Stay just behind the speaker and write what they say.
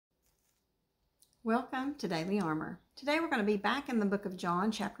Welcome to Daily Armor. Today we're going to be back in the book of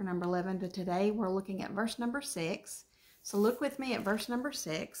John, chapter number 11, but today we're looking at verse number 6. So look with me at verse number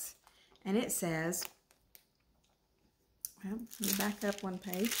 6, and it says, well, let me back up one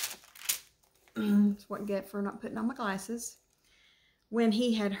page. That's what I get for not putting on my glasses. When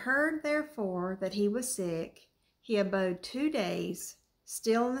he had heard, therefore, that he was sick, he abode 2 days,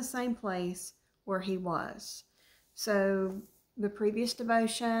 still in the same place where he was. So the previous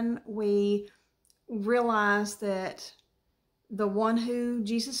devotion, we realized that the one who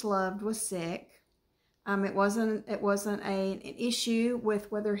Jesus loved was sick. It wasn't an issue with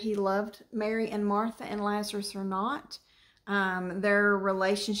whether he loved Mary and Martha and Lazarus or not. Their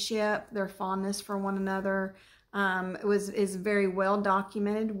relationship, their fondness for one another, is very well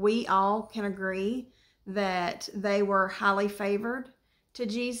documented. We all can agree that they were highly favored to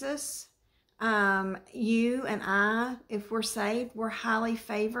Jesus. You and I, if we're saved, we're highly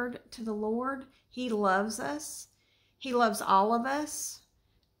favored to the Lord. He loves us. He loves all of us,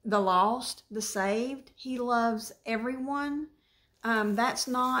 the lost, the saved. He loves everyone. That's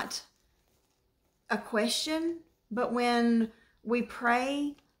not a question, but when we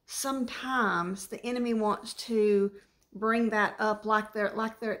pray, sometimes the enemy wants to bring that up like there's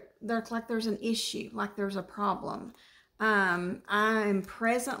an issue, like there's a problem. I am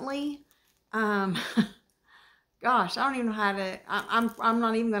presently gosh, I don't even know how to, I'm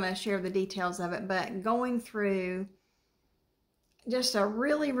not even going to share the details of it, but going through just a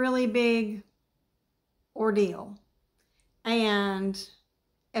really, really big ordeal. And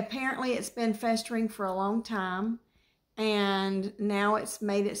apparently it's been festering for a long time, and now it's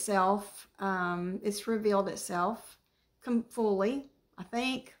made itself, it's revealed itself fully. I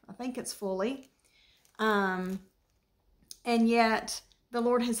think it's fully. And yet the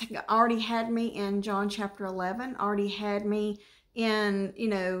Lord has already had me in John chapter 11, already had me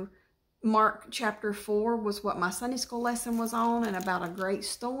in, Mark chapter 4 was what my Sunday school lesson was on, and about a great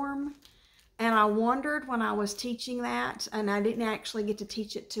storm. And I wondered when I was teaching that, and I didn't actually get to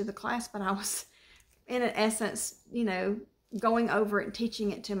teach it to the class, but I was, in essence, going over it and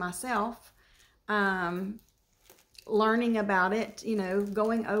teaching it to myself, learning about it,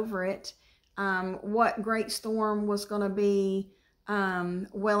 going over it, what great storm was going to be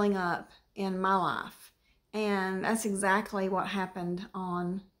welling up in my life. And that's exactly what happened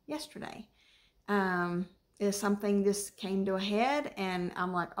on yesterday. Is something just came to a head, and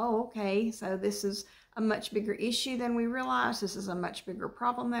I'm like, oh, okay, so this is a much bigger issue than we realized. This is a much bigger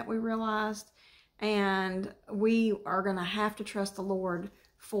problem that we realized, and we are going to have to trust the Lord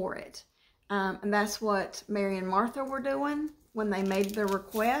for it. And that's what Mary and Martha were doing when they made their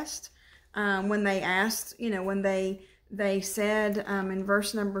request, when they asked, when they said in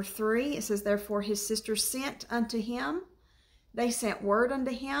verse number 3, it says, therefore his sisters sent unto him. They sent word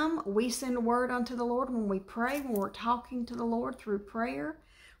unto him. We send word unto the Lord when we pray, when we're talking to the Lord through prayer.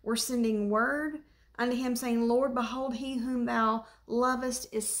 We're sending word unto him saying, Lord, behold, he whom thou lovest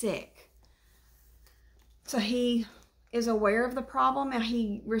is sick. So he is aware of the problem, and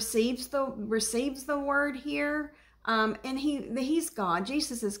he receives the word here. And he's God.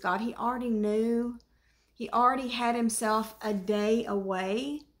 Jesus is God. He already knew. He already had himself a day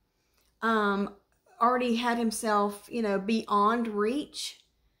away, already had himself, beyond reach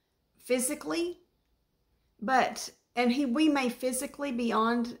physically, we may physically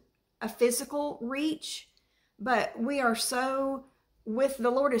beyond a physical reach, but the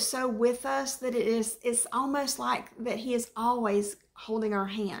Lord is so with us that it's almost like that he is always holding our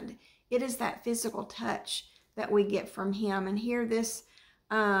hand. It is that physical touch that we get from him. And here this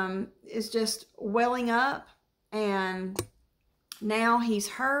is just welling up, and now he's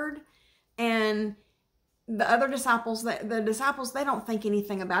heard. And the other disciples, they don't think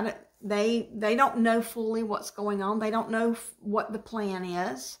anything about it. They don't know fully what's going on. They don't know what the plan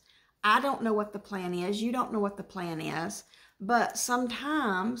is. I don't know what the plan is. You don't know what the plan is. But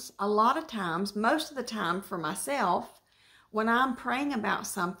sometimes, a lot of times, most of the time for myself, when I'm praying about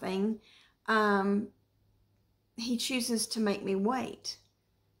something, he chooses to make me wait.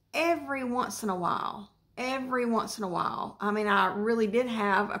 Every once in a while. I mean, I really did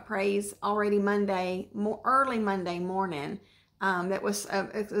have a praise already early Monday morning. It was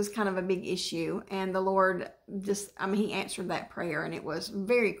kind of a big issue, and the Lord he answered that prayer, and it was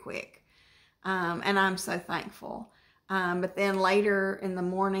very quick. And I'm so thankful. But then later in the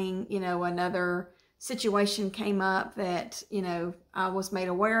morning, another situation came up that, I was made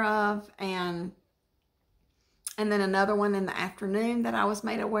aware of, and then another one in the afternoon that I was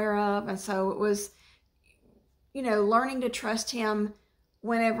made aware of. And so it was, learning to trust him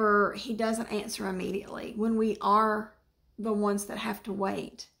whenever he doesn't answer immediately, when we are the ones that have to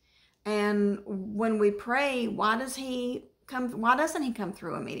wait. And when we pray, why doesn't he come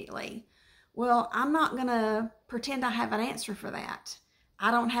through immediately? Well, I'm not going to pretend I have an answer for that. I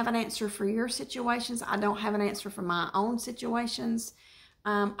don't have an answer for your situations. I don't have an answer for my own situations.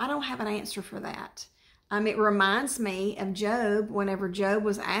 I don't have an answer for that. It reminds me of Job, whenever Job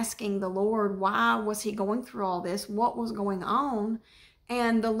was asking the Lord, why was he going through all this? What was going on?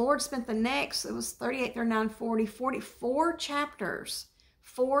 And the Lord spent the next, it was 38, 39, 40, 44 chapters,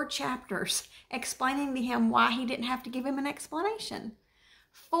 4 chapters, explaining to him why he didn't have to give him an explanation.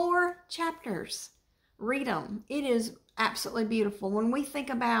 4 chapters. Read them. It is absolutely beautiful. When we think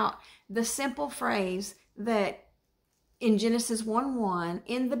about the simple phrase that in Genesis 1:1,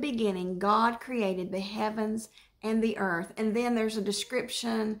 in the beginning, God created the heavens and the earth. And then there's a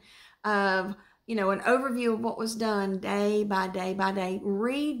description of, an overview of what was done day by day by day.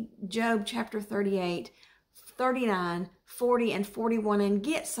 Read Job chapter 38, 39, 40, and 41 and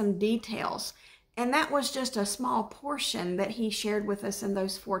get some details. And that was just a small portion that he shared with us in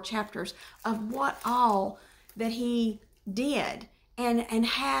those 4 chapters of what all that he did and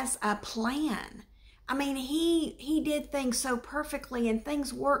has a plan. I mean, he did things so perfectly and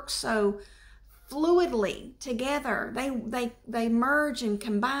things work so fluidly together. They merge and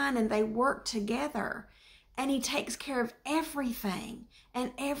combine and they work together. And he takes care of everything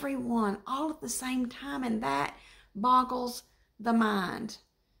and everyone all at the same time. And that boggles the mind.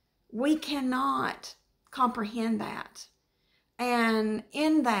 We cannot comprehend that. And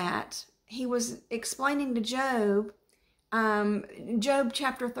in that, he was explaining to Job, Job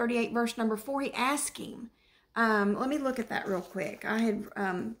chapter 38, verse number 4, he asked him, let me look at that real quick. I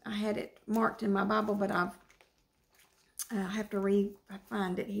had it marked in my Bible, but I have to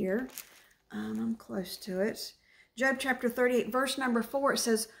find it here. I'm close to it. Job chapter 38, verse number 4, it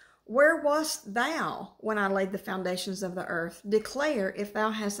says, "Where wast thou when I laid the foundations of the earth? Declare if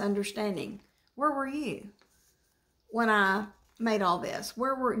thou hast understanding." Where were you when I made all this?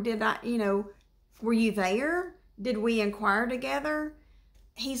 Were you there? Did we inquire together?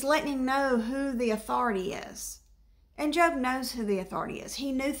 He's letting him know who the authority is. And Job knows who the authority is.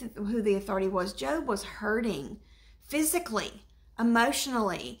 He knew who the authority was. Job was hurting physically,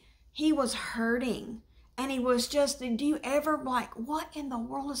 emotionally. He was hurting. And he was just, do you ever what in the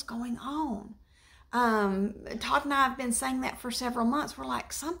world is going on? Todd and I have been saying that for several months. We're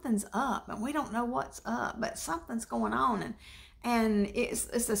like, something's up and we don't know what's up, but something's going on. And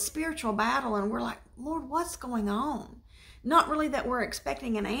it's a spiritual battle. And we're like, Lord, what's going on? Not really that we're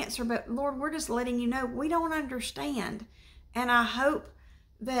expecting an answer, but Lord, we're just letting you know we don't understand. And I hope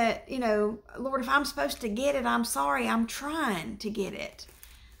that, Lord, if I'm supposed to get it, I'm sorry. I'm trying to get it.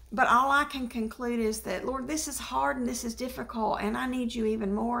 But all I can conclude is that, Lord, this is hard and this is difficult, and I need you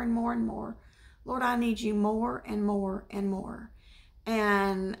even more and more and more. Lord, I need you more and more and more.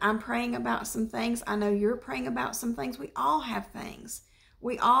 And I'm praying about some things. I know you're praying about some things. We all have things.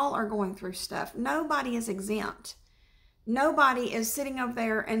 We all are going through stuff. Nobody is exempt. Nobody is sitting over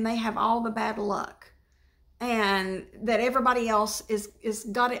there and they have all the bad luck. And that everybody else is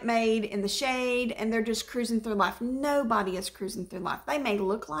got it made in the shade and they're just cruising through life. Nobody is cruising through life. They may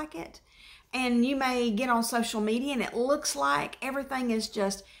look like it. And you may get on social media and it looks like everything is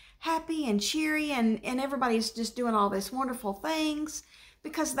just happy and cheery and everybody's just doing all these wonderful things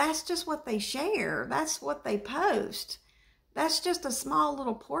because that's just what they share. That's what they post. That's just a small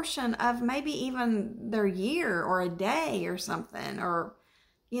little portion of maybe even their year or a day or something or,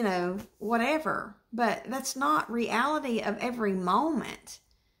 whatever. But that's not reality of every moment.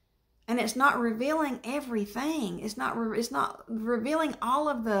 And it's not revealing everything. It's not revealing all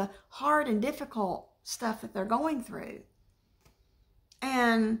of the hard and difficult stuff that they're going through.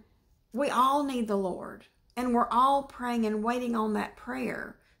 And we all need the Lord. And we're all praying and waiting on that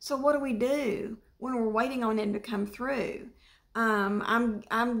prayer. So what do we do when we're waiting on Him to come through?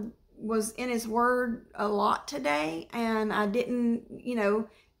 I was in His Word a lot today, and I didn't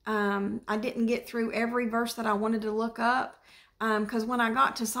get through every verse that I wanted to look up, because when I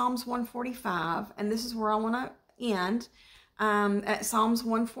got to Psalms 145, and this is where I want to end, at Psalms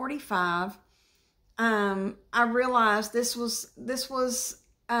 145, I realized this was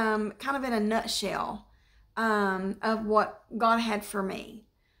kind of in a nutshell of what God had for me.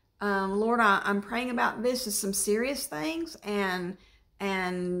 Lord, I'm praying about this as some serious things, and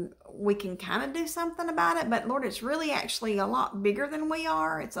we can kind of do something about it, but Lord, it's really actually a lot bigger than we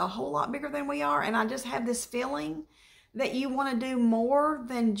are. It's a whole lot bigger than we are, and I just have this feeling that you want to do more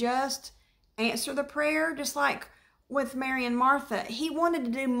than just answer the prayer, just like with Mary and Martha. He wanted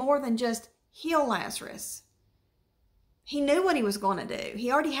to do more than just heal Lazarus. He knew what He was going to do.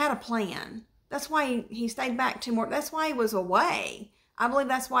 He already had a plan. That's why he stayed back 2 more. That's why He was away. I believe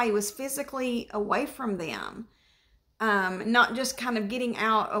that's why he was physically away from them. Not just kind of getting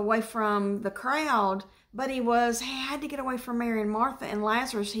out away from the crowd, but he had to get away from Mary and Martha and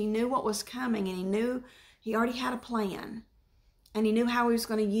Lazarus. He knew what was coming, and he knew he already had a plan, and he knew how he was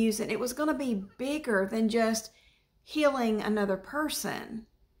going to use it. It was going to be bigger than just healing another person.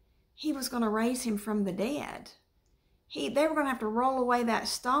 He was going to raise him from the dead. They were going to have to roll away that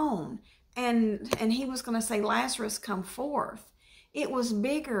stone, and he was going to say, Lazarus, come forth. It was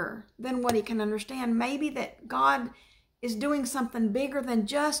bigger than what he can understand. Maybe that God is doing something bigger than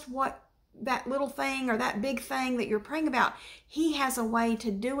just what that little thing or that big thing that you're praying about. He has a way to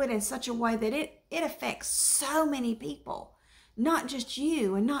do it in such a way that it affects so many people, not just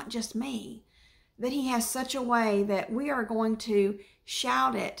you and not just me, that he has such a way that we are going to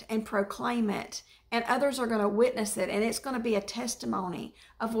shout it and proclaim it, and others are going to witness it, and it's going to be a testimony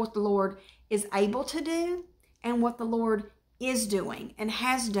of what the Lord is able to do and what the Lord is doing and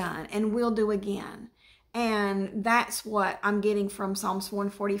has done and will do again. And that's what I'm getting from Psalms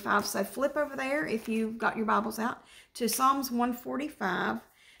 145. So flip over there, if you've got your Bibles out, to Psalms 145.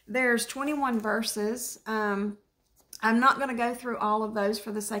 There's 21 verses. I'm not going to go through all of those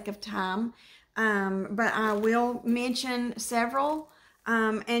for the sake of time, but I will mention several.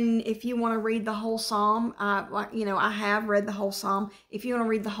 And if you want to read the whole psalm, I have read the whole psalm. If you want to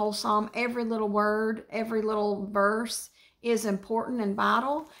read the whole psalm, every little word, every little verse is important and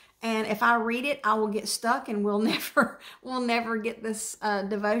vital. And if I read it, I will get stuck, and we'll never get this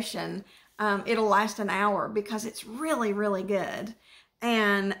devotion. It'll last an hour because it's really, really good.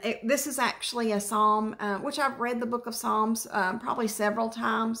 And this is actually a psalm, which I've read the book of Psalms probably several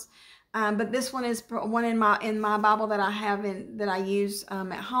times. But this one is one in my Bible that I have that I use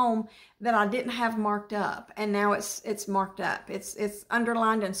at home that I didn't have marked up, and now it's marked up. It's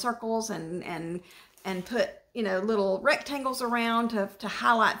underlined in circles and put little rectangles around to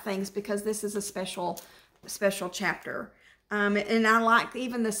highlight things, because this is a special chapter. And I like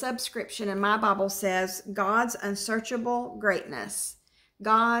even the subscription in my Bible says God's unsearchable greatness.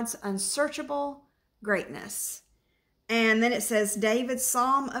 God's unsearchable greatness. And then it says David's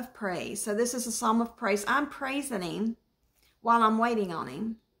Psalm of Praise. So this is a Psalm of Praise. I'm praising him while I'm waiting on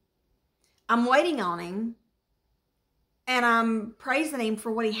him. I'm waiting on him, and I'm praising him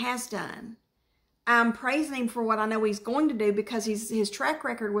for what he has done. I'm praising him for what I know he's going to do, because his track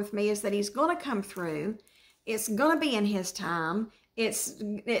record with me is that he's going to come through. It's going to be in his time.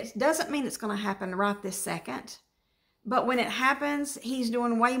 It doesn't mean it's going to happen right this second. But when it happens, he's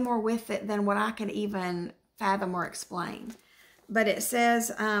doing way more with it than what I could even fathom or explain. But it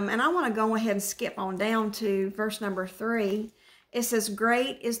says, and I want to go ahead and skip on down to verse number 3. It says,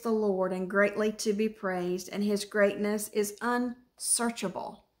 great is the Lord and greatly to be praised, and his greatness is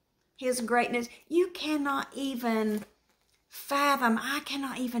unsearchable. His greatness, you cannot even fathom, I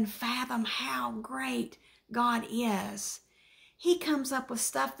cannot even fathom how great God is. He comes up with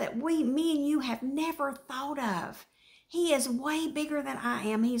stuff that me and you have never thought of. He is way bigger than I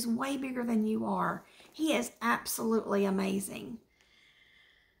am. He's way bigger than you are. He is absolutely amazing.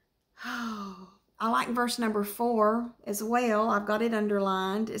 Oh, I like verse number 4 as well. I've got it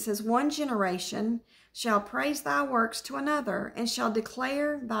underlined. It says, one generation shall praise thy works to another, and shall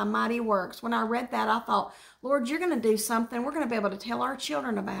declare thy mighty works. When I read that, I thought, Lord, you're going to do something we're going to be able to tell our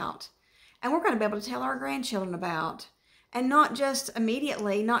children about, and we're going to be able to tell our grandchildren about. And not just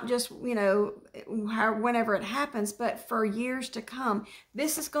immediately, not just, whenever it happens, but for years to come.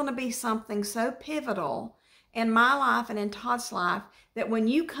 This is going to be something so pivotal in my life and in Todd's life that when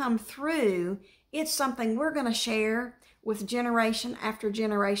you come through, it's something we're going to share with generation after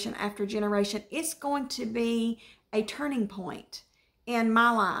generation after generation. It's going to be a turning point in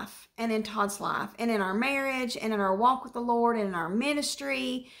my life and in Todd's life and in our marriage and in our walk with the Lord and in our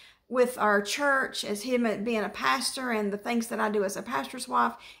ministry, with our church, as him being a pastor and the things that I do as a pastor's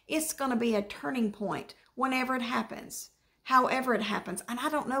wife. It's going to be a turning point whenever it happens, however it happens. And I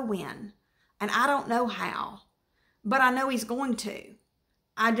don't know when, and I don't know how, but I know he's going to.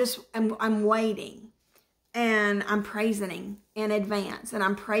 I'm waiting, and I'm praising him in advance, and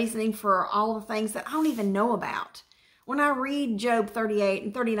I'm praising him for all the things that I don't even know about. When I read Job 38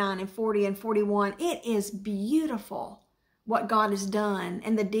 and 39 and 40 and 41, it is beautiful what God has done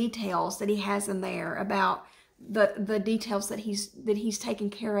and the details that he has in there about the details that he's taken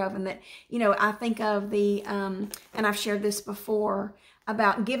care of. And that, I think of and I've shared this before,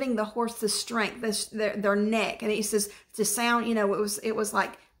 about giving the horse the strength, their neck. And he says to sound, it was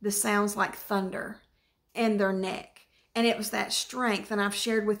like the sounds like thunder in their neck. And it was that strength. And I've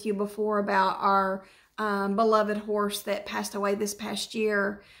shared with you before about our beloved horse that passed away this past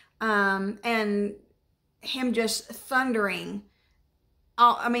year. And him just thundering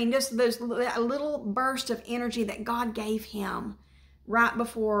I mean, just that little burst of energy that God gave him right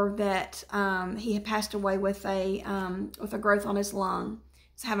before that he had passed away with a growth on his lung.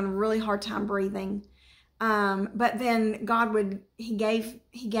 He's having a really hard time breathing. But then he gave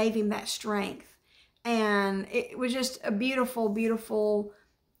him that strength. And it was just a beautiful, beautiful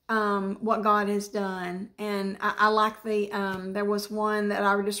what God has done. And I like there was one that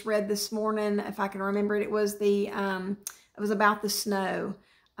I just read this morning, if I can remember it. It was about the snow.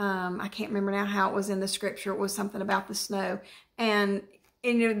 I can't remember now how it was in the scripture. It was something about the snow. And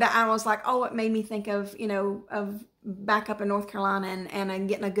that I was like, oh, it made me think of, of back up in North Carolina and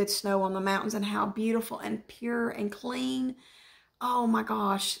getting a good snow on the mountains, and how beautiful and pure and clean. Oh my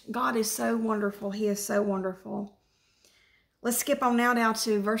gosh, God is so wonderful. He is so wonderful. Let's skip on now down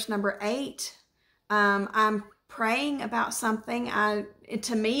to verse number 8. I'm praying about something.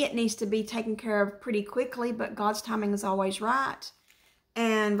 To me, it needs to be taken care of pretty quickly, but God's timing is always right.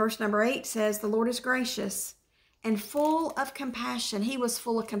 And verse number 8 says, the Lord is gracious and full of compassion. He was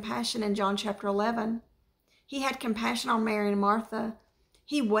full of compassion in John chapter 11. He had compassion on Mary and Martha.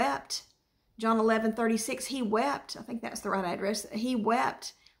 He wept. John 11:36, he wept. I think that's the right address. He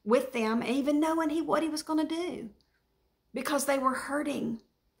wept with them, even knowing what he was going to do, because they were hurting.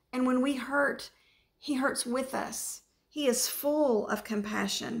 And when we hurt, he hurts with us. He is full of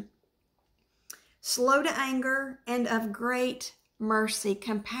compassion. Slow to anger and of great mercy.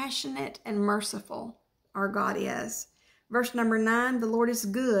 Compassionate and merciful our God is. Verse number 9, the Lord is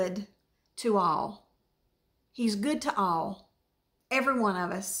good to all. He's good to all. Every one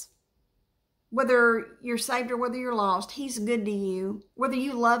of us. Whether you're saved or whether you're lost, he's good to you. Whether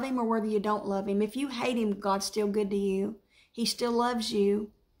you love him or whether you don't love him. If you hate him, God's still good to you. He still loves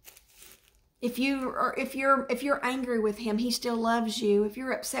you. If you're angry with him, he still loves you. If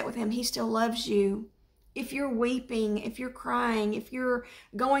you're upset with him, he still loves you. If you're weeping, if you're crying, if you're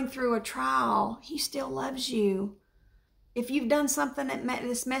going through a trial, he still loves you. If you've done something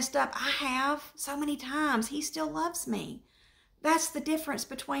that's messed up, I have so many times, he still loves me. That's the difference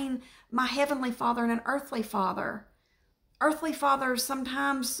between my heavenly Father and an earthly father. Earthly fathers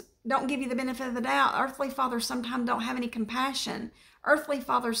sometimes don't give you the benefit of the doubt. Earthly fathers sometimes don't have any compassion. Earthly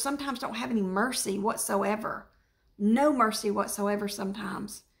fathers sometimes don't have any mercy whatsoever. No mercy whatsoever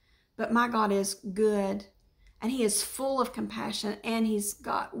sometimes. But my God is good, and he is full of compassion, and he's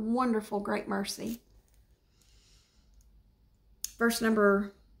got wonderful, great mercy. Verse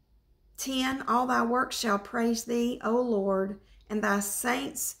number 10, all thy works shall praise thee, O Lord, and thy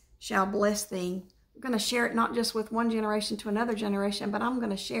saints shall bless thee. I'm going to share it not just with one generation to another generation, but I'm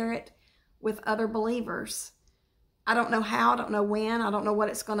going to share it with other believers. I don't know how, I don't know when, I don't know what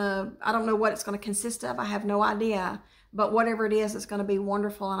it's going to consist of. I have no idea. But whatever it is, it's going to be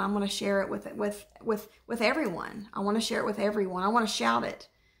wonderful, and I'm going to share it with everyone. I want to share it with everyone. I want to shout it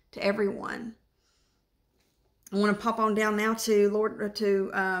to everyone. I want to pop on down now to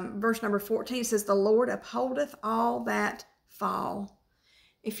verse number 14. It says, the Lord upholdeth all that fall.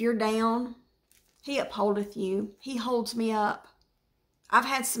 If you're down, he upholdeth you. He holds me up. I've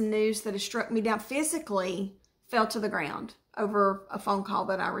had some news that has struck me down. Physically fell to the ground over a phone call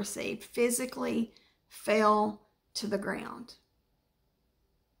that I received. Physically fell to the ground.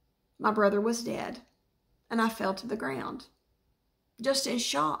 My brother was dead, and I fell to the ground. Just in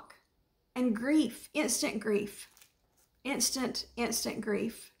shock and grief, instant grief. Instant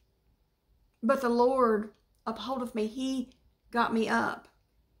grief. But the Lord upholdeth me. He got me up.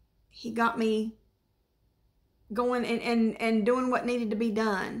 He got me going and doing what needed to be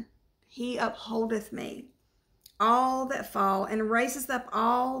done. He upholdeth me. All that fall, and raises up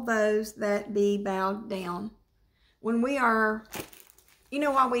all those that be bowed down. When we are,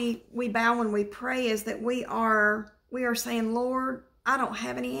 why we bow when we pray is that we are saying, Lord, I don't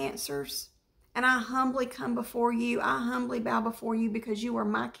have any answers. And I humbly come before you. I humbly bow before you because you are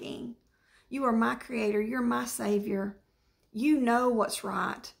my King. You are my Creator. You're my Savior. You know what's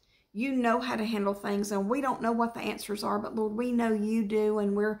right. You know how to handle things, and we don't know what the answers are, but Lord, we know you do,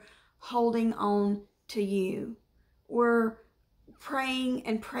 and we're holding on to you. We're praying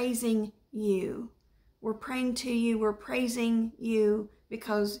and praising you. We're praying to you. We're praising you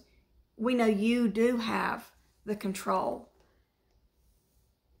because we know you do have the control.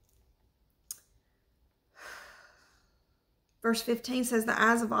 Verse 15 says, the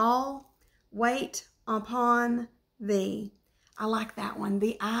eyes of all wait upon thee. I like that one.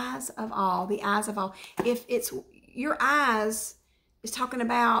 The eyes of all. The eyes of all. If it's your eyes, is talking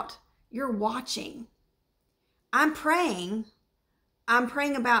about you're watching. I'm praying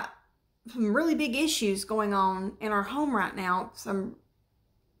about some really big issues going on in our home right now. Some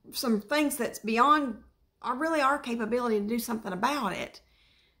things that's beyond our capability to do something about it.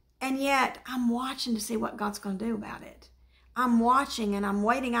 And yet I'm watching to see what God's going to do about it. I'm watching and I'm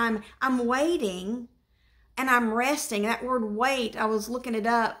waiting. I'm waiting and I'm resting. That word wait, I was looking it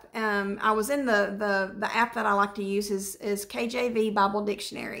up. I was in the app that I like to use is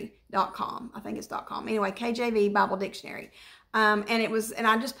KJVBibleDictionary.com. I think it's .com. Anyway, KJV Bible Dictionary. And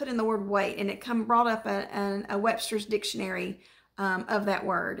I just put in the word wait, and it brought up a Webster's dictionary of that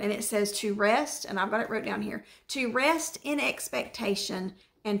word. And it says to rest, and I've got it wrote down here, to rest in expectation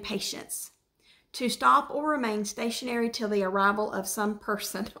and patience. To stop or remain stationary till the arrival of some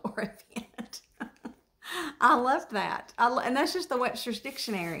person or event. I love that. And that's just the Webster's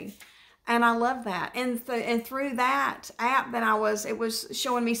Dictionary. And I love that. And through that app that it was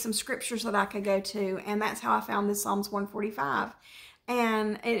showing me some scriptures that I could go to. And that's how I found this Psalms 145.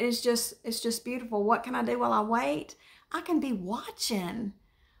 And it's just beautiful. What can I do while I wait? I can be watching.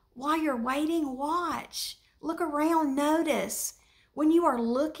 While you're waiting, watch. Look around, notice. When you are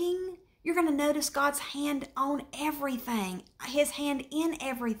looking, you're going to notice God's hand on everything. His hand in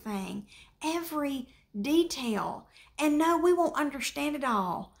everything. Every detail. And no, we won't understand it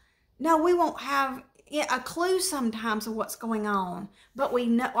all. No, we won't have a clue sometimes of what's going on. But we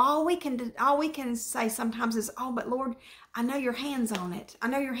know all we can say sometimes is, "Oh, but Lord, I know your hand's on it. I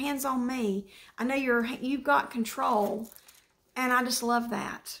know your hand's on me. I know you've got control." And I just love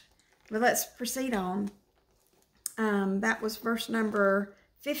that. But let's proceed on. That was verse number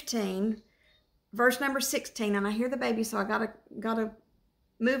 15. Verse number 16, and I hear the baby, so I gotta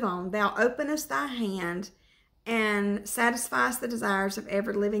move on. Thou openest thy hand and satisfiest the desires of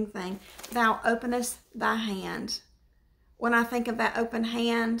every living thing. Thou openest thy hand. When I think of that open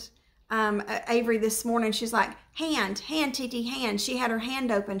hand, Avery this morning, she's like, hand, TT, hand. She had her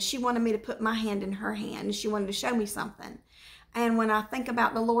hand open. She wanted me to put my hand in her hand, and she wanted to show me something. And when I think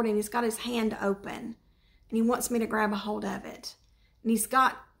about the Lord, and he's got his hand open, and he wants me to grab a hold of it, and he's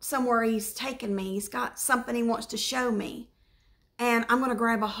got somewhere he's taken me, he's got something he wants to show me, and I'm going to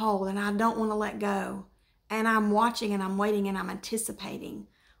grab a hold, and I don't want to let go. And I'm watching, and I'm waiting, and I'm anticipating.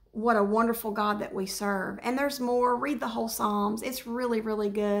 What a wonderful God that we serve. And there's more. Read the whole Psalms. It's really, really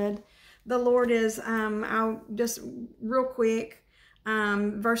good. The Lord is, I'll just real quick,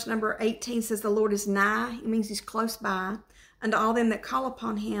 verse number 18 says, the Lord is nigh. It means he's close by. Unto all them that call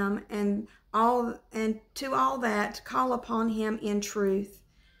upon him, and to all that call upon him in truth.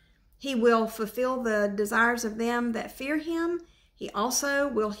 He will fulfill the desires of them that fear him. He also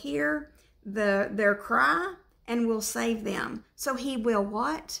will hear their cry and will save them. So he will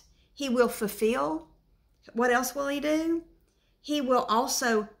what? He will fulfill. What else will he do? He will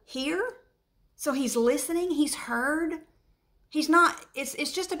also hear. So he's listening. He's heard. He's not,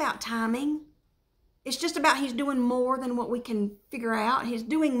 it's just about timing. It's just about he's doing more than what we can figure out. He's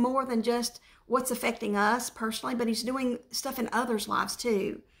doing more than just what's affecting us personally, but he's doing stuff in others' lives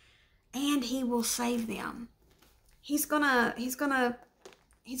too. And he will save them. He's gonna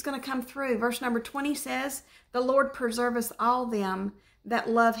come through. Verse number 20 says, the Lord preserveth all them that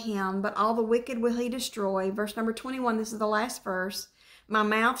love him, but all the wicked will he destroy. Verse number 21, this is the last verse. My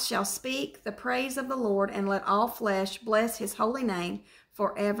mouth shall speak the praise of the Lord, and let all flesh bless his holy name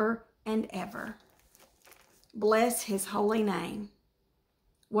forever and ever. Bless his holy name.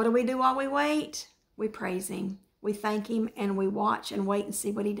 What do we do while we wait? We praise him. We thank him, and we watch and wait and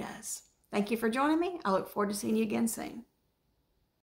see what he does. Thank you for joining me. I look forward to seeing you again soon.